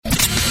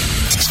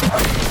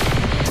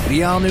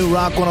The all-new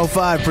Rock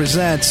 105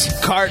 presents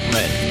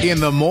Cartman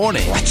in the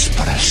Morning. Let's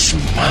put a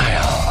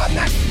smile on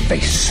that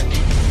face.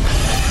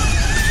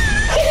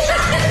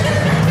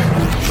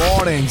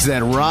 Mornings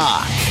that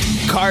rock.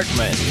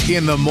 Cartman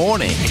in the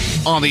Morning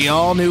on the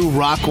all-new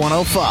Rock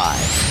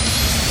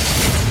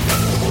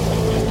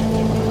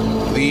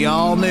 105. The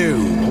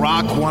all-new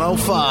Rock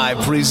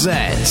 105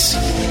 presents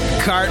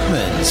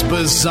Cartman's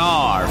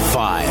Bizarre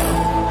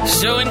File.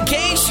 So in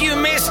case you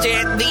missed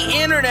it,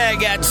 the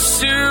internet got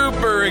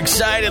super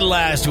excited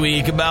last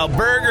week about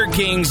Burger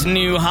King's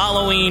new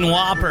Halloween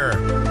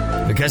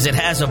Whopper because it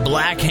has a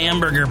black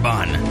hamburger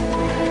bun.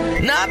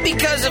 Not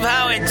because of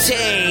how it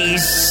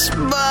tastes,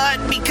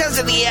 but because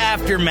of the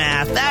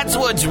aftermath. That's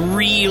what's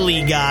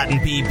really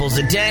gotten people's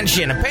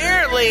attention.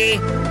 Apparently,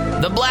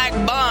 the black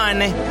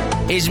bun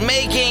is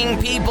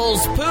making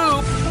people's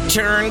poop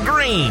turn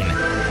green.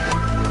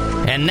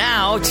 And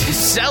now, to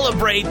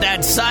celebrate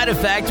that side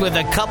effect with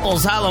a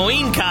couple's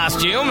Halloween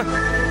costume,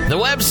 the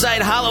website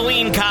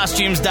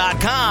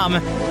HalloweenCostumes.com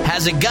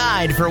has a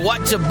guide for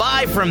what to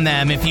buy from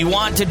them if you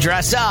want to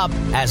dress up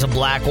as a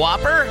black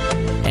Whopper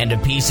and a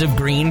piece of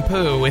green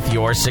poo with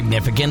your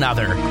significant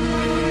other.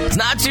 It's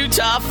not too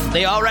tough.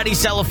 They already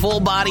sell a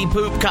full-body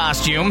poop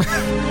costume.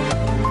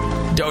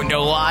 Don't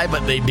know why,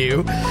 but they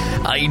do.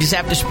 You just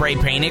have to spray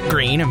paint it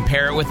green and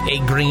pair it with a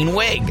green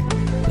wig.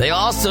 They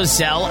also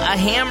sell a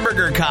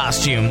hamburger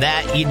costume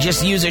that you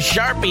just use a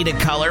Sharpie to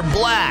color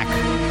black.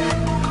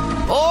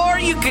 Or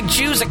you could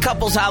choose a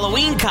couple's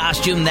Halloween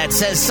costume that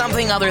says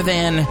something other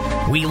than,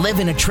 "We live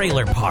in a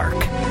trailer park."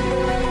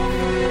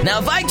 Now,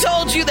 if I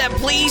told you that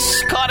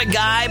police caught a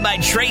guy by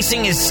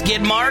tracing his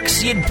skid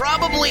marks, you'd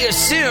probably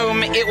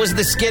assume it was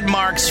the skid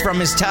marks from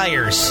his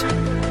tires.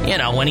 You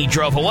know, when he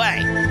drove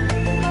away.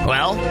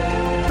 Well,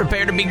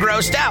 prepare to be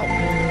grossed out.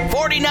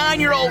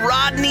 49-year-old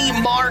Rodney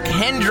Mark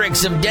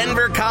Hendricks of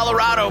Denver,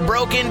 Colorado,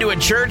 broke into a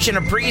church and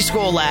a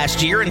preschool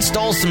last year and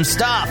stole some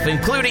stuff,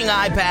 including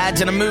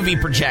iPads and a movie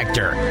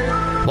projector.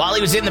 While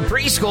he was in the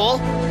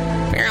preschool,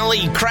 apparently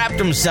he crapped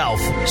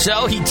himself,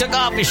 so he took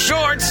off his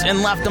shorts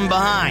and left them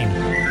behind.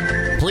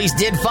 Police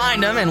did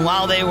find him, and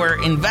while they were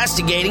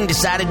investigating,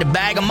 decided to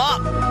bag him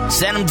up,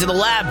 sent him to the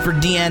lab for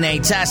DNA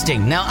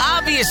testing. Now,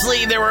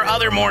 obviously, there were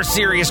other more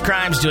serious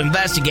crimes to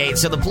investigate,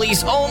 so the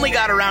police only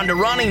got around to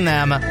running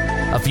them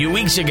a few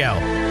weeks ago.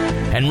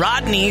 And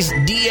Rodney's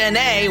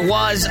DNA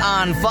was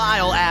on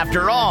file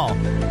after all,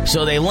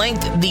 so they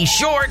linked the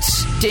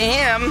shorts to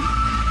him,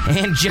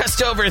 and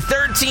just over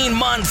 13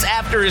 months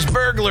after his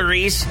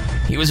burglaries,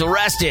 he was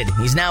arrested.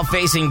 He's now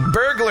facing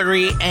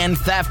burglary and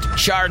theft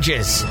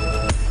charges.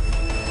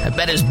 I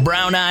bet his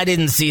brown eye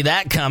didn't see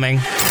that coming.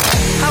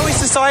 How is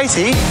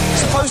society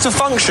supposed to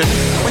function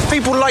with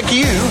people like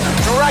you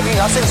dragging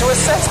us into a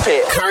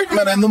cesspit?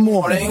 Cartman in the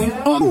Morning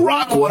on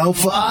Rock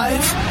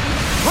 105.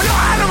 We're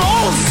not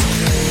animals!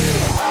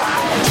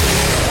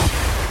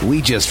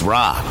 We just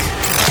rock.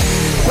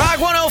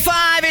 Rock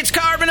 105, it's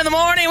Cartman in the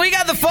Morning. We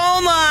got the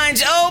phone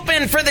lines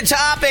open for the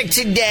topic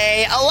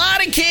today. A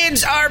lot of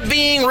kids are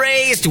being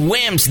raised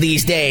wimps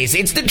these days.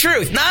 It's the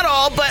truth. Not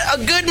all, but a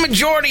good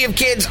majority of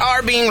kids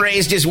are being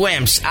raised as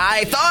wimps.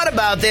 I thought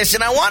about this,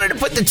 and I wanted to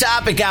put the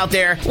topic out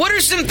there. What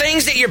are some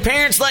things that your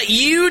parents let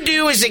you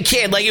do as a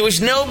kid, like it was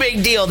no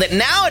big deal, that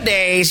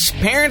nowadays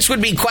parents would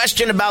be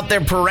questioned about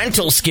their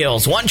parental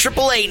skills?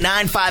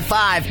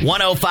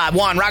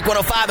 1-888-955-1051. Rock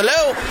 105,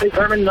 hello? Hey,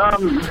 Cartman,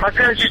 my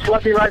parents used to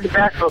let me ride the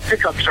back of a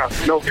pickup truck.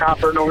 No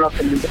topper, no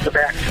nothing in the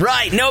back.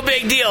 Right, no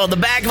big deal. The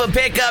back of a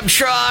pickup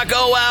truck,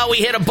 oh well, we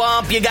hit a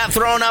bump, you got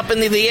thrown up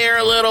into the air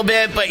a little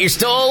bit, but you're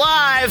still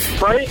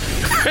alive. Right?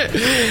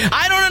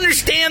 I don't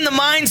understand the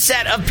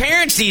mindset of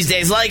parents these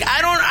days. Like,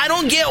 I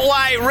don't get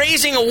why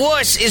raising a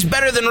wuss is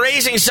better than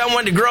raising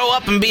someone to grow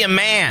up and be a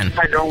man.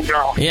 I don't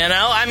know. You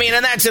know? I mean,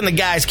 and that's in the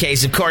guy's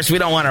case. Of course, we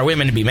don't want our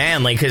women to be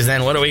manly, because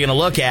then what are we going to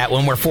look at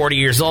when we're 40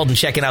 years old and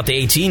checking out the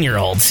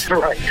 18-year-olds?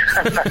 Right.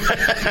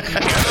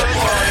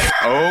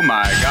 Oh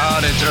my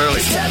God, it's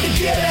early. It's time to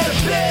get out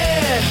of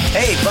bed.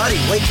 Hey, buddy,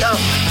 wake up.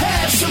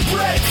 Have some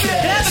breakfast.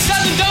 Have a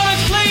dozen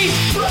donuts, please.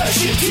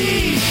 Brush your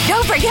teeth.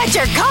 Don't forget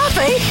your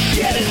coffee.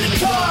 Get in the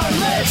car.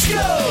 Let's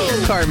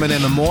go. Cartman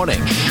in the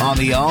Morning on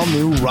the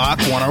all-new Rock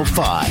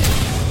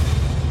 105.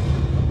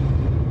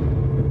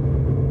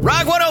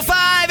 Rock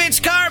 105, it's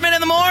Cartman in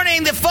the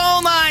Morning. The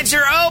phone lines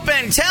are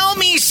open. Tell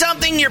me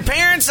something your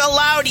parents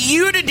allowed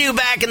you to do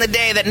back in the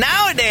day that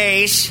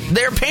nowadays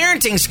their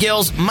parenting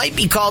skills might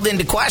be called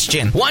into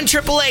question.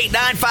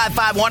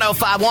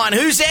 1-888-955-1051.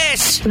 Who's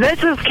this?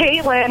 This is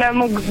Caitlin.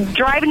 I'm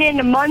driving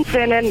into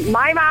Munson, and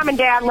my mom and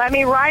dad let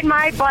me ride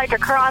my bike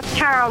across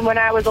town when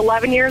I was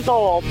 11 years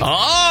old.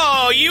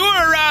 Oh, you were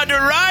allowed to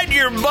ride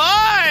your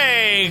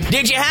bike.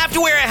 Did you have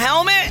to wear a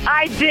helmet?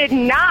 I did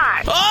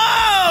not.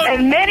 Oh,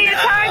 and many a no.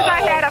 times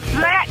I had a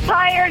flat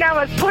tire and I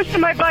was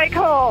pushing my bike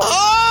home.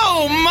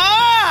 Oh,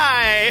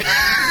 my.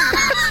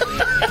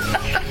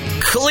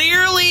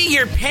 Clearly,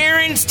 your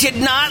parents did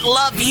not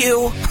love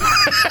you.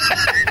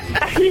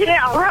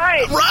 Yeah,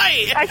 right.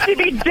 Right. I should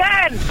be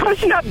dead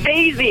pushing up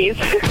daisies.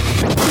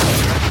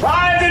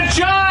 Rise and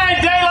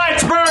shine,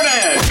 daylight's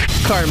burning.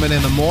 Cartman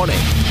in the morning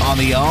on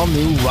the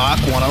all-new Rock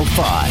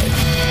 105.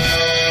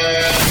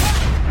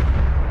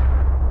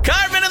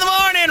 Cartman in the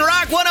morning,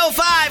 Rock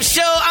 105.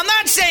 So I'm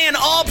not saying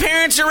all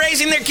parents are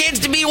raising their kids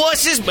to be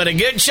wusses, but a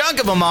good chunk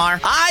of them are.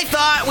 I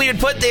thought we would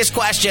put this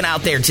question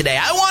out there today.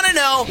 I want to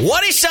know,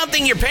 what is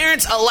something your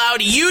parents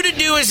allowed you to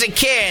do as a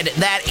kid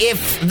that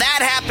if that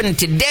happened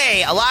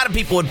today, a lot of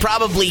people would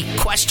probably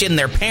question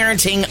their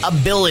parenting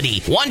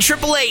ability?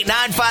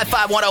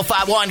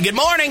 1-888-955-1051. Good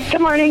morning.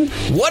 Good morning.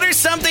 What is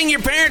something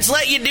your parents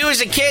let you do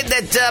as a kid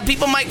that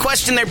people might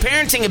question their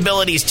parenting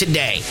abilities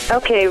today?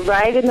 Okay,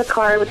 ride in the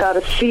car without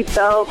a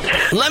seatbelt.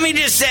 Let me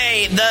just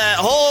say, the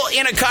whole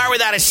in a car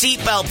without a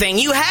seatbelt thing,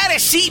 you had a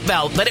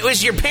seatbelt, but it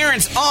was your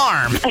parents'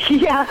 arm.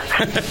 Yeah.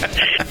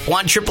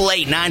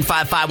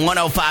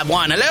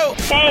 1-888-955-1051. Hello?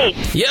 Hey.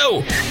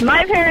 Yo.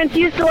 My parents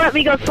used to let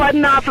me go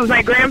sledding off of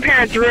my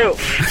grandparents' roof.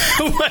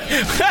 We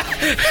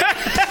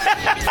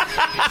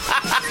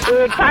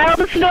would pile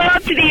the snow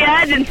up to the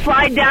edge and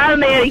slide down,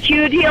 and they had a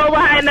huge hill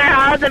behind their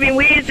house. I mean,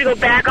 we used to go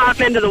back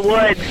off into the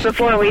woods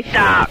before we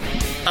stopped.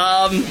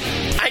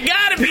 I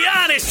gotta be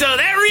honest, though,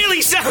 that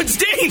really sounds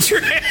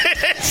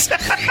dangerous.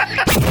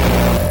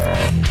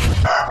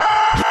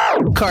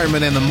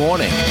 Cartman in the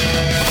morning.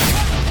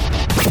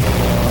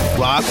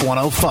 Rock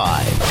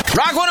 105.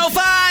 Rock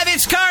 105,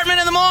 it's Cartman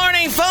in the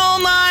morning.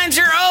 Phone lines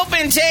are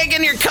open,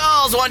 taking your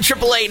calls.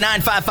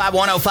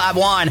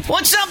 1-888-955-1051.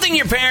 What's something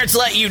your parents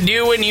let you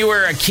do when you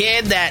were a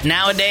kid that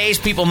nowadays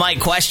people might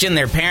question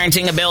their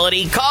parenting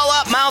ability? Call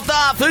up, mouth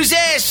off. Who's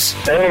this?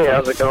 Hey,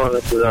 how's it going?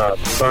 This is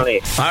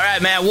Sonny. All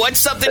right, man. What's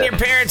something your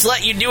parents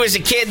let you do as a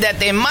kid that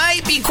they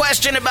might be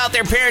questioned about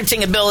their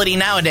parenting ability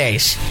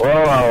nowadays?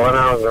 Well, when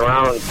I was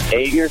around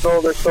 8 years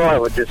old or so, I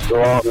would just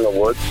go out in the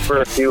woods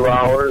for a few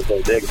hours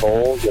and dig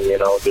holes and,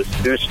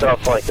 just do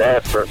stuff like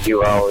that for a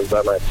few hours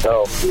by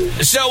myself.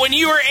 So when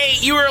you were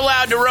 8, you were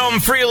allowed to roam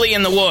freely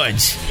in the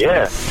woods?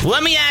 Yeah.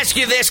 Let me ask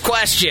you this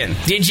question.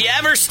 Did you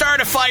ever start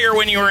a fire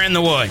when you were in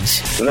the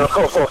woods? No.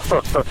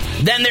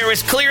 Then there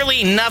was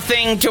clearly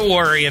nothing to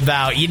worry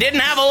about. You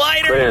didn't have a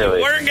lighter. Clearly.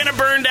 You weren't going to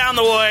burn down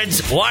the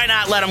woods. Why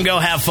not let them go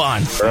have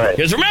fun? Right.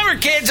 Because remember,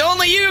 kids,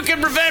 only you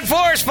can prevent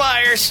forest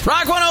fires.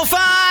 Rock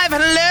 105,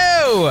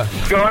 hello.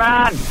 What's going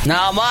on?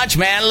 Not much,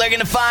 man. Looking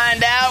to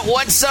find out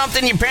what's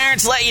something your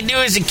parents let you do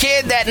as a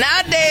kid that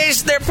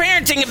nowadays their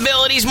parenting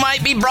abilities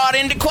might be brought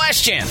into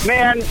question.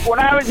 Man, when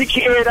I was a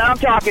kid, I'm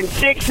talking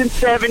 6 and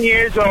 7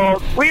 years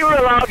old, we were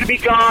allowed to be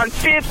gone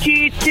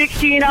 15,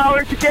 16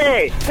 hours a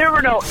day. There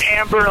were no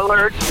Amber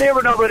Alerts. There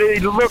were nobody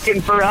looking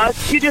for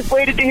us. You just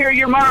waited to hear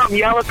your mom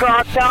yell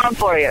across town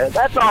for you.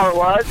 That's all it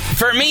was.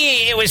 For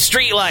me, it was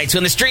streetlights.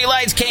 When the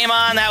streetlights came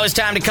on, that was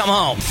time to come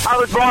home. I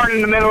was born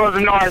in the middle of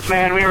the North,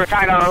 man. We were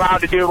kind of allowed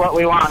to do what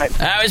we wanted.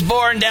 I was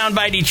born down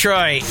by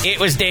Detroit. It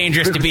was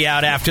dangerous to be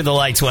out after the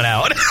lights went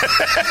out.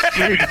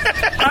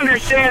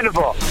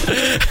 Understandable.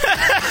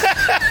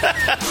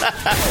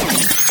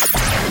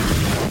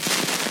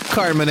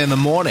 Cartman in the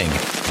morning.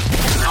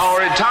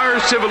 Our entire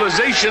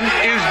civilization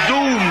is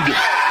doomed.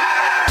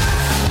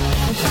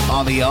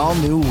 On the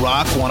all-new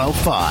Rock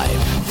 105.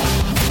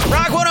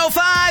 Rock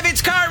 105,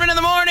 it's Cartman in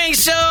the morning.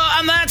 So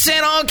I'm not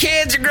saying all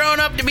kids are growing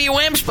up to be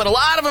wimps, but a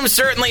lot of them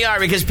certainly are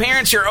because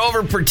parents are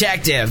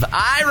overprotective.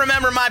 I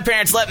remember my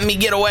parents letting me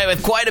get away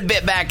with quite a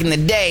bit back in the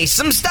day.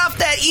 Some stuff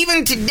that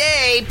even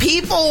today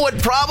people would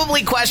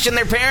probably question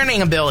their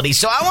parenting ability.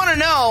 So I want to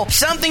know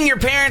something your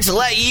parents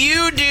let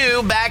you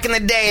do back in the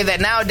day that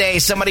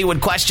nowadays somebody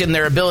would question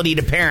their ability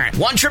to parent.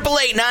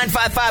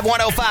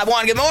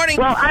 1-888-955-1051. Good morning.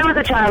 Well, I was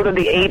a child of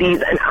the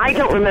 80s, and I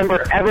don't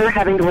remember ever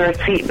having to wear a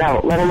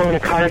seatbelt, let alone a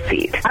car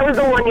seat. I was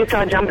the one you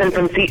saw jumping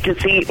from seat to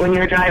seat when you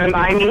were driving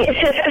by me.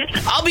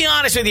 I'll be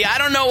honest with you, I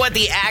don't know what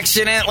the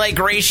accident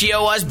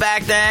ratio was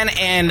back then,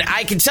 and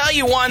I can tell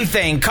you one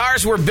thing,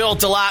 cars were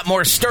built a lot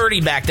more sturdy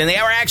back then. They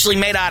were actually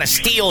made out of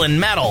steel and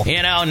metal.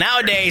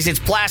 Nowadays it's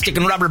plastic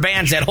and rubber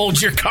bands that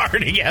hold your car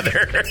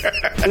together.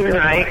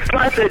 Right.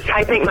 Plus,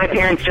 I think my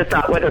parents just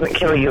thought what doesn't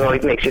kill you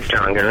always makes you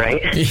stronger,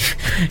 right?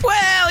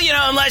 Well,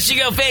 unless you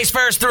go face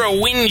first through a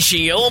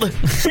windshield.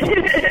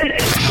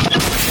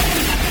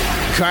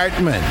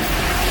 Cartman.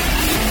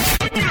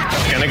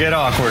 Gonna get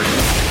awkward.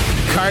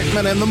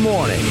 Cartman in the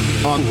morning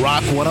on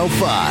Rock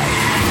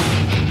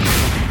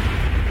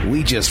 105.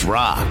 We just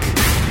rock.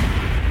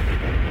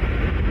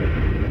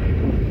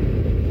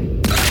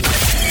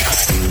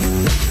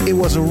 It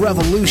was a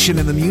revolution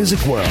in the music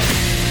world.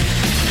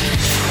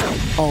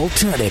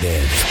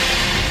 Alternative.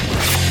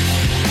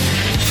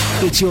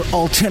 It's your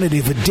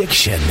alternative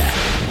addiction.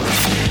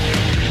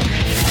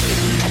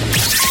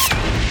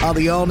 On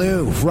the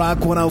all-new Rock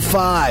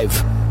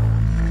 105.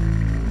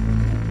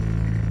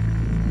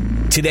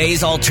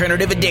 Today's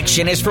alternative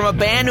addiction is from a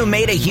band who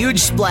made a huge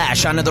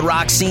splash onto the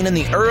rock scene in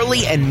the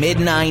early and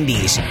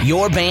mid-90s.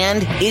 Your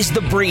band is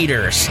The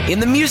Breeders. In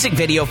the music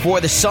video for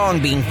the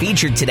song being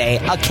featured today,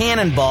 a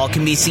cannonball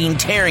can be seen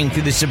tearing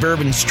through the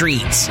suburban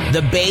streets.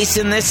 The bass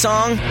in this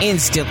song,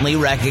 instantly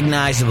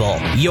recognizable.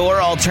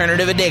 Your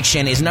alternative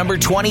addiction is number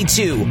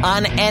 22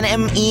 on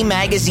NME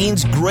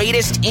Magazine's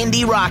Greatest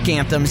Indie Rock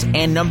Anthems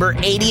and number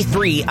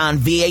 83 on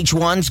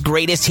VH1's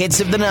Greatest Hits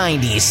of the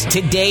 90s.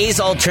 Today's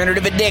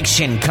alternative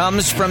addiction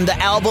comes from the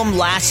album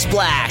Last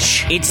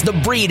Splash. It's The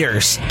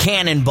Breeders,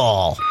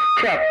 Cannonball.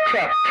 Check.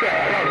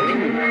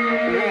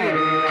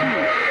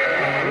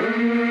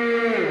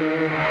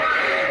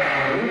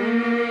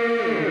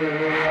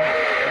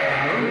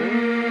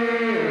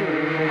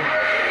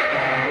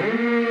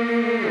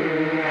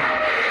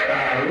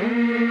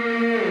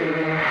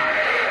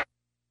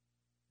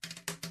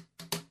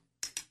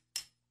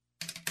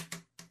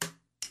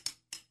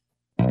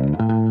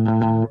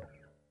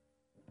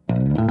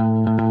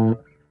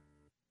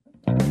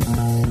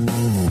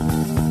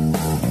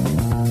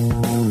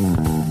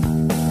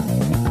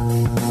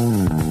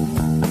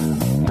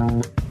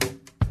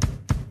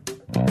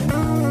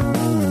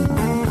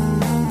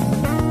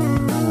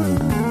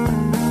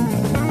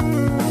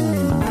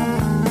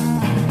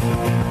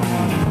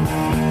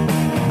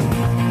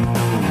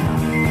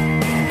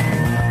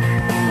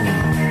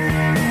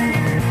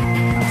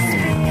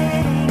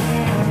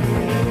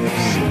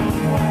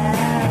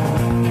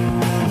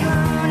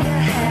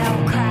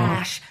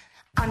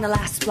 The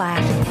last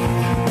splash.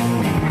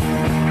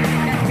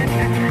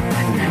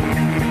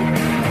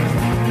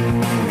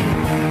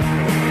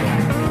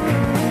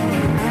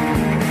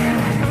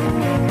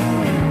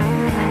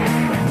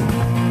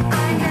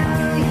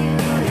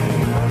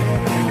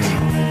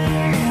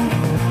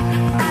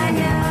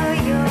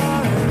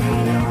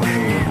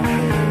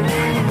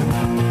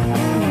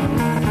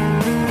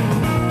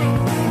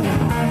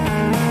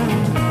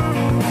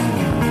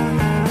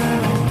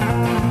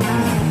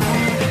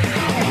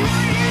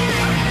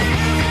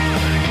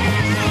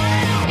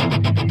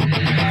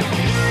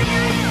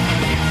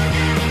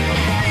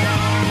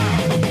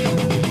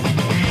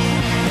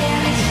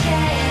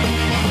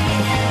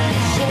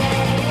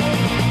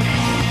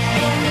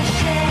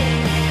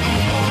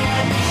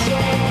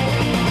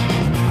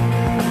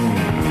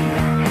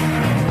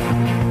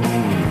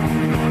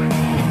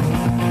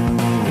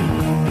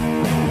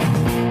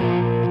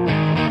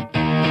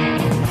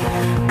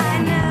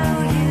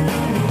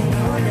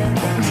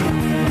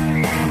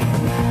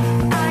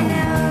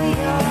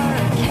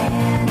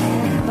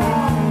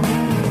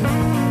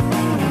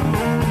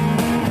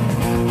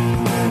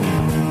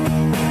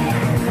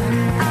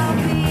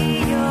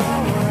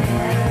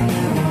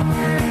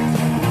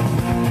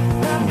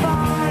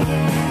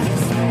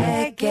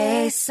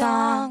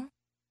 Song.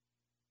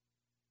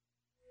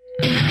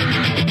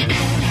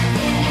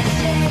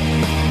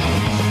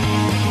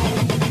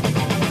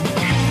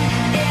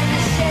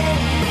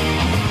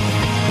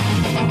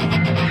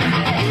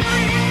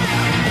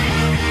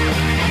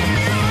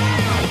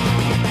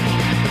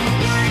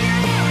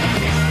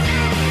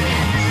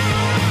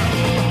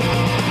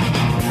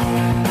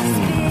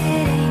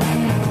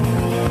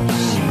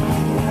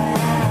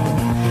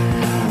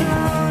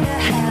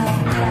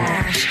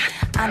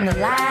 I'm the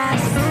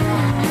last.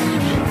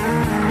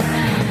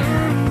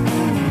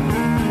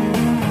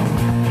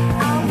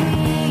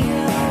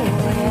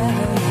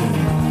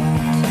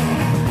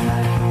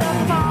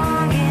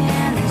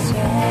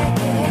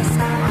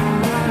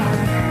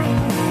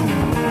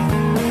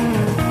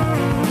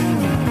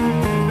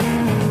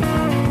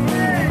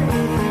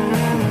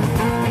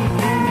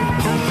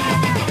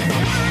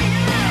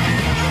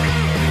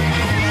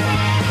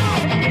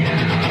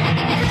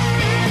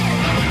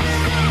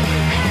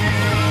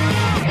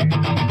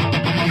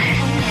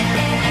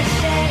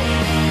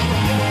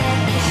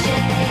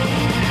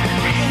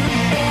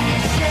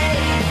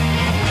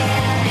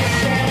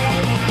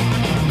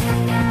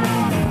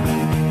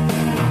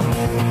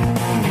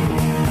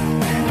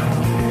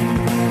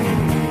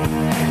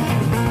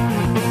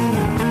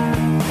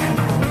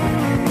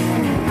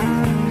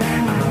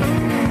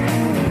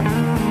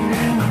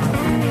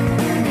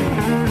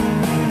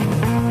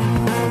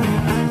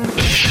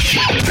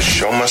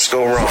 Must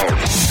go wrong.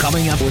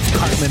 Coming up with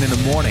Cartman in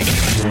the morning.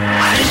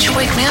 Why did you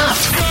wake me up?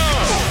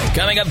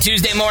 Coming up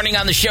Tuesday morning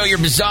on the show, your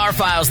Bizarre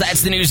Files.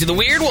 That's the news of the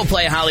weird. We'll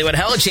play Hollywood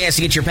Hell, a chance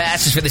to get your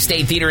passes for the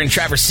State Theater in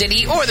Traverse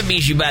City or the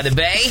Bijou by the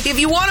Bay. If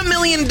you won $1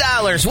 million,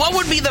 what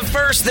would be the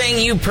first thing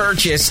you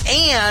purchase?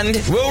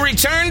 And we'll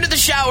return to the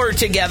shower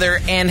together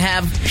and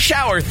have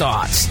shower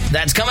thoughts.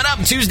 That's coming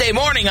up Tuesday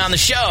morning on the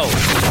show.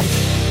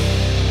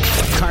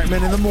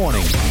 Cartman in the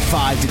morning,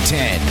 5 to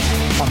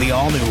 10 on the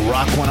all-new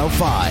Rock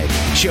 105.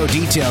 Show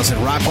details at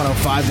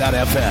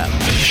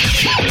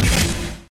rock105.fm.